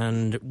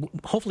 And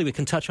hopefully we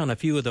can touch on a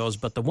few of those,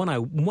 but the one I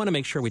want to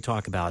make sure we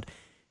talk about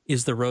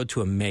is the road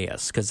to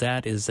Emmaus, because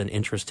that is an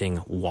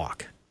interesting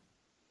walk.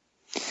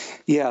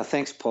 Yeah,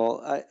 thanks,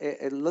 Paul.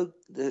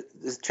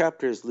 This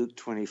chapter is Luke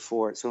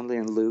 24. It's only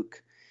in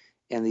Luke.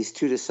 And these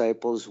two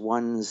disciples,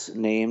 one's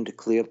named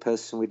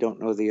Cleopas, and we don't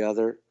know the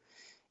other.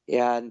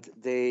 And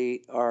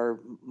they are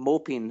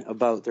moping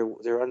about.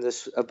 They're on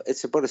this.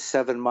 It's about a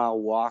 7-mile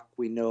walk,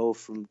 we know,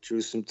 from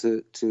Jerusalem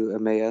to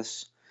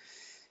Emmaus.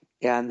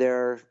 And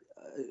they're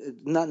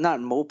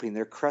not moping.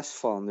 They're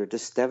crestfallen. They're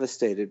just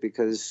devastated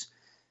because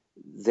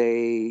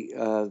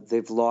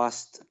they've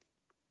lost.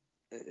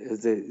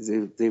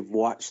 They've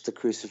watched the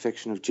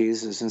crucifixion of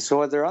Jesus, and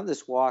so they're on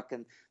this walk,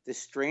 and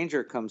this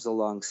stranger comes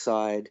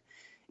alongside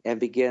and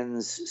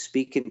begins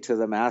speaking to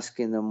them,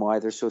 asking them why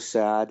they're so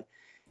sad.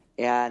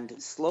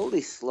 And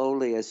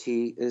slowly,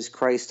 as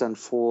Christ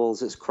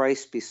unfolds, as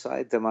Christ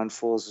beside them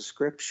unfolds the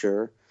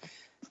Scripture,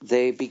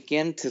 they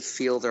begin to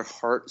feel their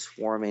hearts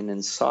warming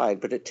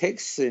inside. But it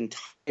takes the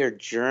entire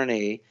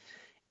journey,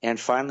 and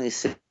finally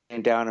sitting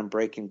down and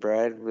breaking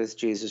bread with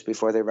Jesus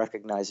before they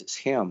recognize it's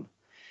Him.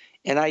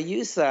 And I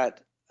use that.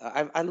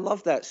 I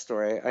love that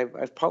story.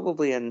 I've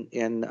probably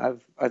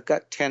I've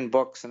got 10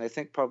 books, and I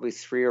think probably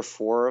 3 or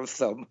 4 of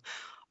them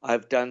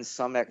I've done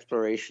some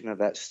exploration of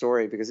that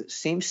story, because it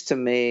seems to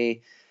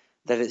me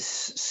that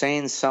it's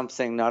saying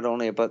something not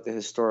only about the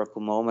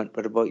historical moment,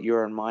 but about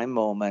your and my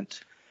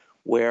moment,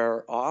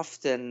 where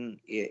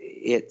often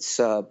it's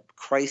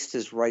Christ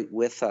is right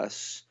with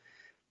us,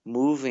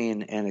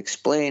 moving and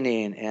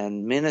explaining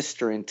and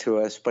ministering to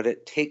us, but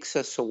it takes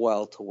us a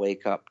while to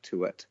wake up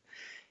to it.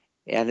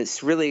 And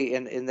it's really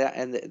in that,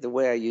 and the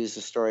way I use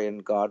the story in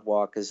God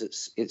Walk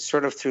is it's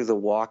sort of through the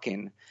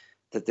walking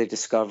that they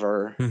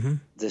discover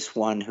this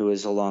one who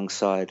is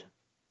alongside.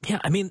 Yeah,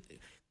 I mean,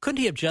 couldn't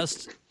he have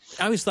just?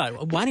 I always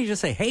thought, why didn't he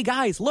just say, "Hey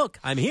guys, look,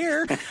 I'm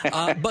here"?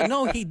 But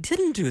no, he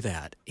didn't do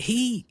that.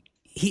 He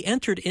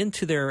entered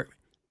into their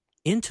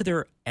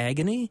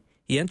agony.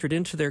 He entered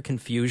into their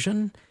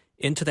confusion,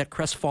 into that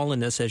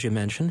crestfallenness, as you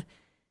mentioned,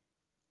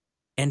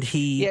 and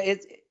he.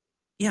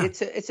 Yeah,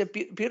 it's a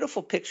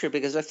beautiful picture,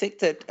 because I think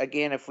that,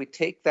 again, if we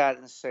take that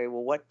and say,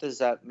 well, what does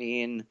that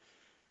mean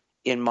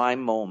in my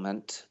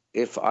moment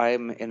if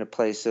I'm in a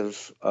place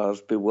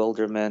of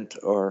bewilderment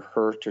or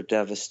hurt or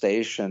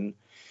devastation?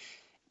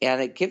 And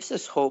it gives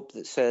us hope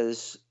that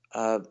says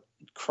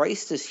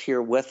Christ is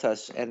here with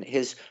us, and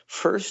his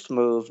first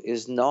move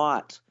is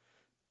not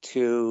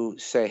to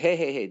say,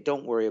 hey,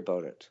 don't worry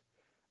about it.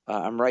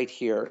 I'm right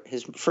here.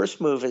 His first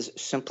move is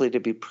simply to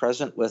be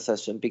present with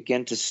us and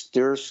begin to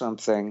stir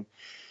something,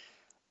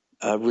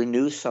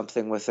 renew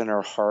something within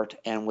our heart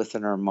and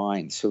within our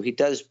mind. So he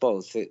does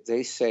both.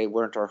 They say,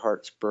 weren't our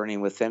hearts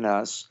burning within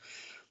us?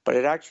 But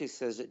it actually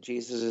says that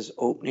Jesus is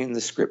opening the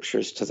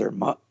Scriptures to their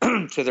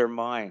to their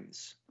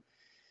minds.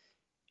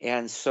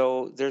 And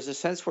so there's a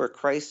sense where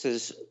Christ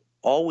is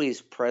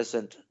always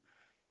present,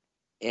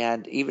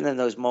 and even in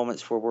those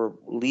moments where we're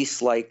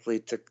least likely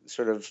to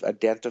sort of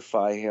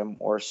identify him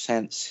or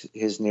sense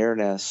his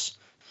nearness.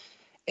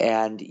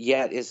 And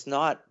yet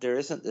there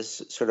isn't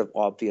this sort of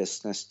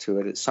obviousness to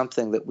it. It's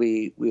something that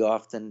we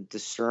often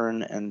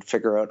discern and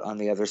figure out on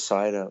the other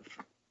side of.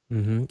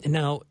 Mm-hmm.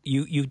 Now,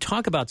 you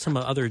talk about some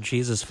other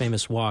Jesus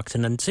famous walks,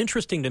 and it's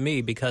interesting to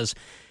me because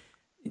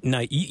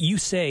now you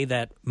say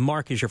that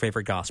Mark is your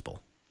favorite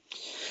gospel.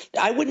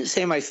 I wouldn't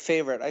say my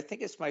favorite. I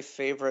think it's my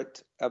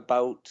favorite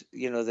about,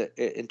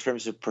 in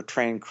terms of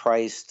portraying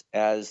Christ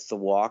as the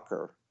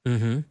walker,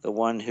 the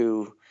one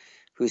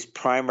whose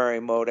primary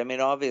mode. I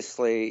mean,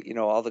 obviously,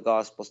 all the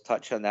Gospels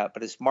touch on that,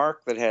 but it's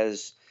Mark that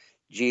has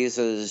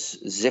Jesus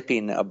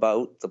zipping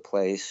about the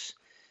place,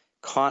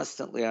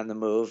 constantly on the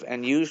move,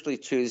 and usually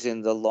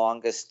choosing the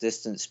longest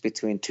distance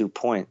between 2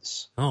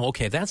 points. Oh,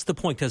 okay. That's the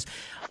point, because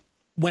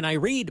when I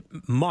read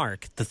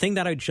Mark, the thing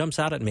that jumps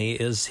out at me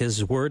is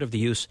his word of the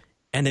use,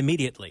 and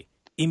immediately.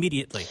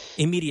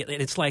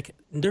 It's like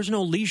there's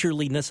no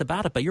leisureliness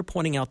about it, but you're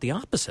pointing out the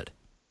opposite.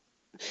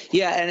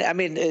 Yeah, and I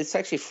mean, it's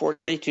actually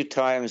 42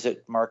 times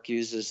that Mark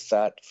uses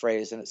that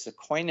phrase, and it's a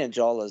coinage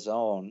all his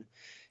own.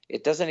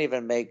 It doesn't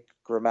even make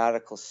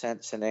grammatical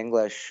sense in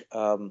English.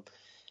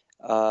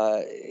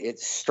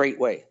 It's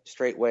straightway.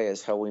 Straightway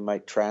is how we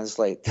might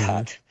translate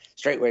that.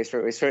 Straightway. So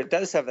it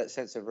does have that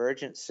sense of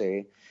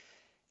urgency.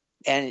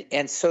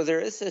 And so there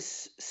is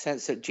this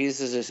sense that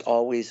Jesus is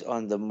always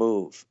on the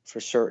move, for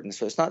certain.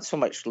 So it's not so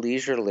much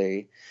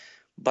leisurely,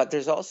 but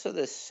there's also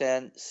this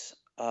sense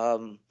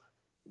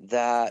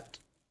that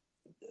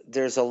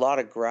there's a lot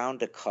of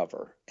ground to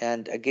cover.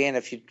 And again,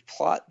 if you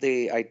plot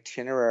the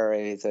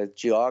itinerary, the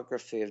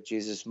geography of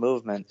Jesus'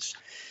 movements,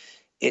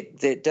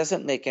 it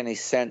doesn't make any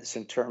sense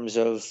in terms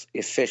of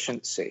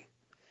efficiency.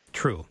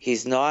 True.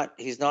 He's not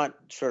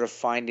sort of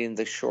finding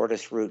the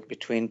shortest route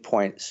between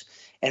points.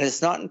 And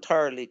it's not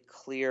entirely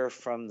clear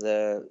from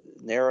the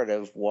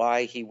narrative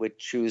why he would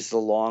choose the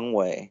long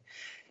way.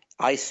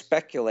 I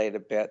speculate a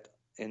bit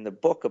in the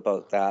book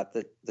about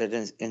that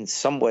in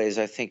some ways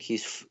I think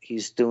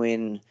he's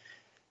doing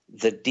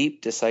the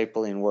deep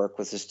discipling work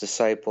with his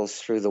disciples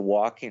through the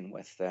walking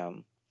with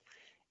them.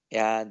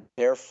 And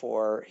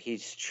therefore,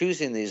 he's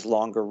choosing these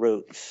longer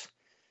routes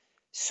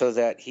so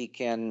that he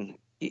can,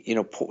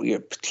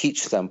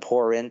 teach them,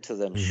 pour into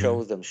them,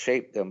 show them,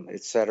 shape them,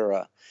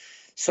 etc.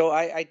 So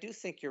I do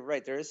think you're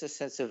right. There is a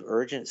sense of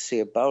urgency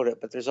about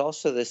it, but there's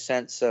also this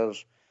sense of,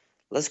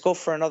 let's go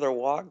for another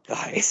walk,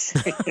 guys.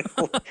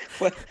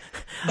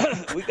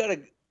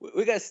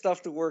 We got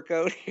stuff to work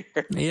out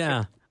here.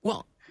 Yeah.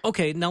 Well,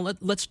 okay, now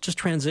let's just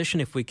transition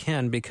if we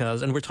can,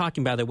 and we're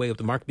talking, by the way,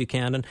 with Mark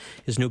Buchanan,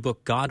 his new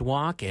book, God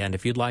Walk, and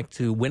if you'd like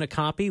to win a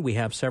copy, we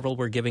have several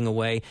we're giving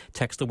away.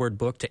 Text the word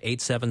book to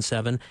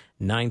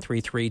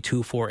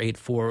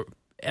 877-933-2484.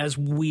 As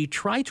we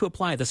try to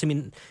apply this,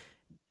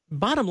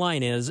 bottom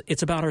line is,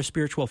 it's about our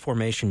spiritual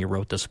formation. You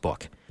wrote this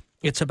book.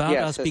 It's about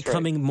us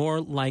becoming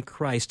more like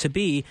Christ, to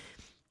be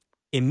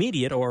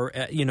immediate or,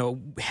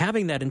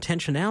 having that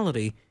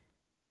intentionality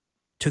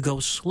to go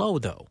slow,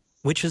 though,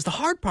 which is the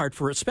hard part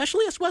for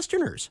especially us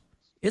Westerners.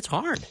 It's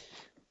hard.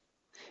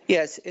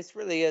 Yes, it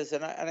really is.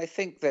 And I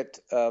think that,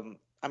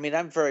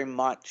 I'm very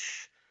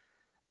much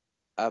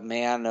a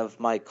man of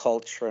my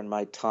culture and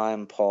my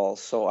time, Paul.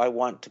 So I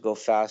want to go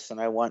fast and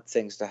I want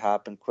things to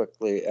happen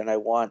quickly and I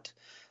want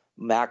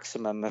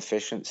maximum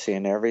efficiency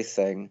in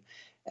everything.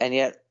 And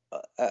yet,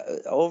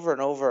 over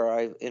and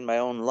over, in my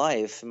own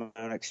life, in my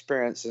own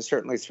experience, and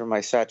certainly through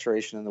my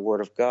saturation in the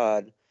Word of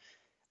God,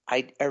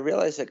 I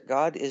realize that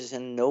God is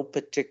in no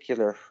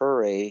particular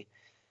hurry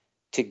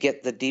to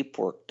get the deep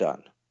work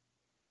done,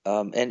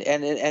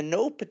 and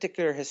no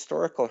particular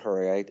historical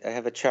hurry. I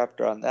have a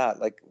chapter on that,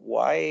 like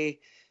why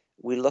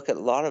we look at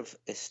a lot of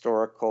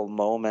historical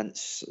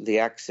moments, the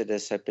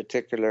Exodus I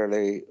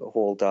particularly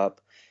hold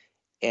up,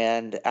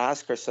 and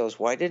ask ourselves,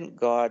 why didn't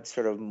God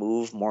sort of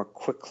move more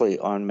quickly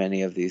on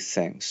many of these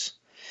things?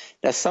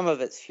 Now, some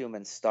of it's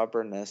human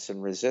stubbornness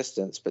and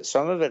resistance, but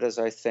some of it is,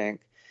 I think,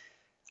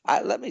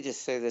 let me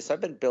just say this.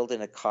 I've been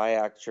building a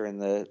kayak during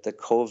the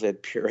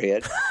COVID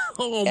period.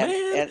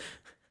 Man.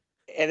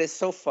 And it's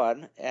so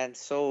fun,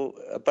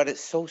 but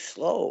it's so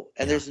slow,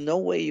 and there's no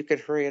way you could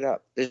hurry it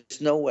up.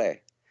 There's no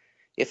way.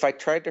 If I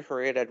tried to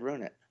hurry it, I'd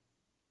ruin it.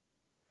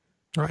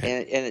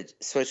 Right.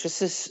 So it's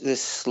just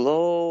this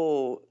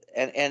slow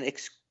and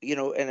it's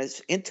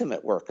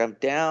intimate work. I'm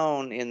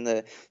down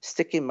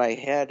sticking my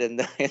head in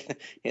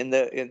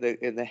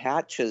the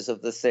hatches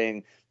of the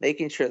thing,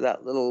 making sure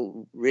that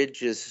little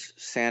ridge is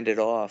sanded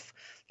off.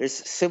 There's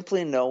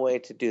simply no way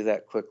to do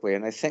that quickly,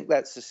 and I think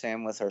that's the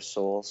same with our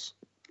souls.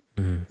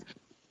 Mm.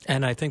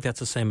 And I think that's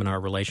the same in our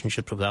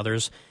relationships with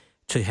others,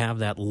 to have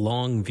that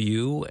long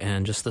view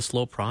and just the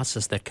slow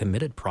process, that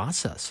committed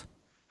process.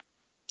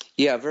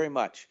 Yeah, very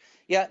much.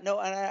 Yeah, no,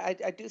 and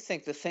I do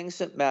think the things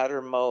that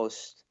matter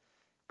most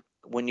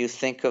when you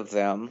think of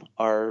them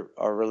are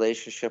our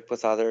relationship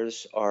with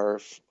others,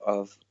 our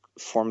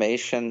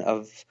formation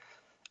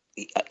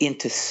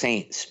into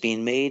saints,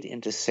 being made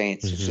into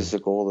saints, which is the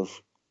goal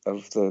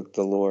of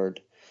the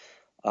Lord.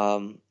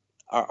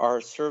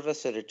 Our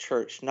service at a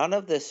church, none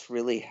of this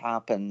really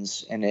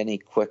happens in any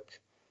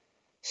quick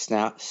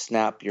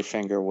snap your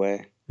finger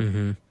way.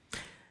 Mm-hmm.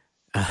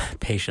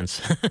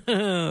 Patience.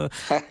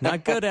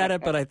 Not good at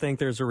it, but I think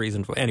there's a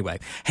reason for it. Anyway,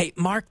 hey,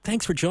 Mark,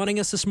 thanks for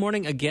joining us this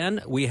morning.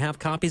 Again, we have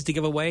copies to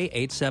give away,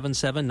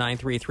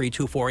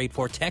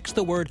 877-933-2484. Text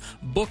the word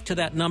book to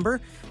that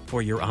number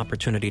for your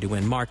opportunity to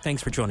win. Mark,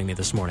 thanks for joining me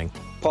this morning.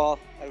 Paul,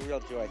 a real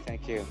joy.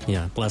 Thank you.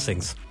 Yeah,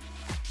 blessings.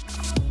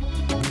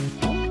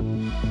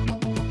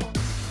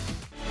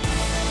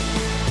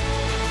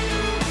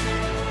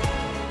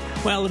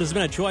 Well, it has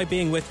been a joy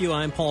being with you.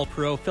 I'm Paul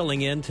Perot,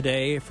 filling in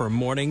today for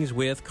Mornings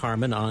with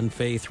Carmen on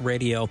Faith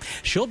Radio.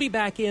 She'll be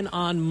back in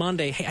on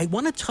Monday. Hey, I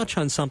want to touch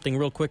on something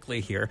real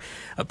quickly here,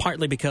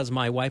 partly because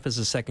my wife is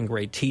a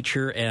second-grade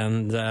teacher,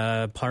 and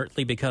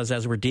partly because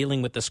as we're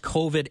dealing with this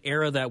COVID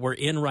era that we're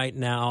in right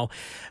now,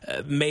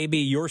 maybe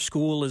your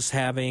school is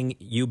having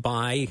you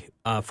buy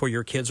for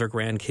your kids or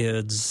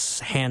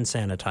grandkids hand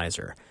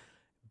sanitizer.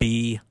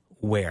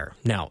 Beware.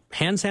 Now,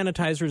 hand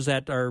sanitizers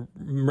that are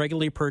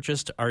regularly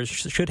purchased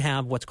should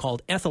have what's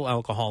called ethyl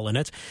alcohol in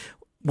it,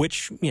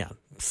 which,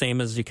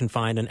 same as you can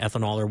find in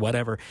ethanol or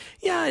whatever.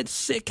 Yeah,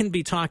 it can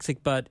be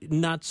toxic, but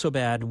not so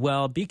bad.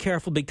 Well, be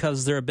careful,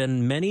 because there have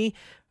been many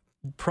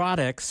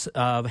products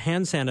of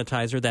hand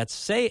sanitizer that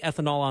say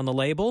ethanol on the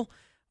label,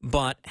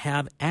 but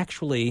have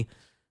actually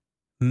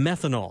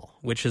methanol,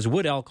 which is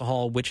wood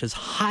alcohol, which is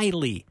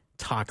highly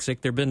toxic.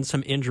 There have been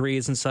some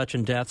injuries and such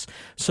and deaths.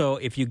 So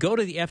if you go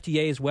to the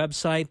FDA's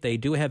website, they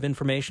do have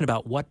information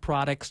about what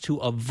products to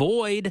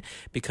avoid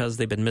because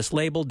they've been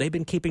mislabeled. They've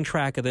been keeping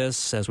track of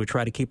this as we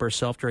try to keep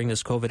ourselves during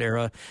this COVID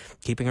era,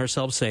 keeping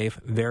ourselves safe.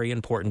 Very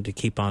important to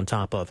keep on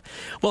top of.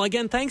 Well,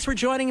 again, thanks for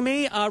joining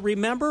me.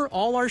 Remember,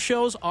 all our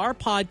shows are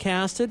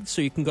podcasted,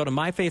 so you can go to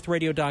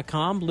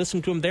myfaithradio.com,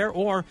 listen to them there,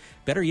 or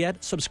better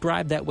yet,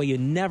 subscribe. That way you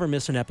never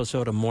miss an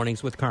episode of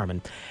Mornings with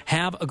Carmen.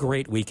 Have a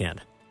great weekend.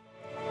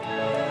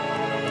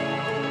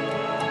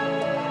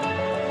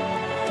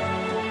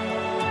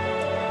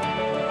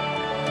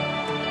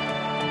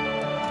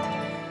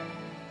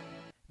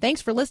 Thanks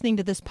for listening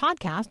to this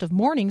podcast of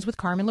Mornings with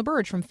Carmen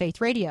LaBerge from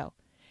Faith Radio.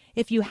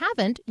 If you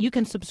haven't, you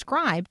can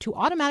subscribe to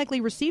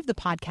automatically receive the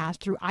podcast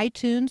through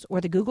iTunes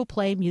or the Google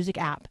Play Music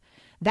app.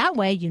 That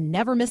way you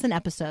never miss an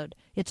episode.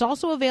 It's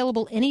also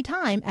available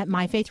anytime at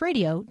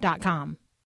myfaithradio.com.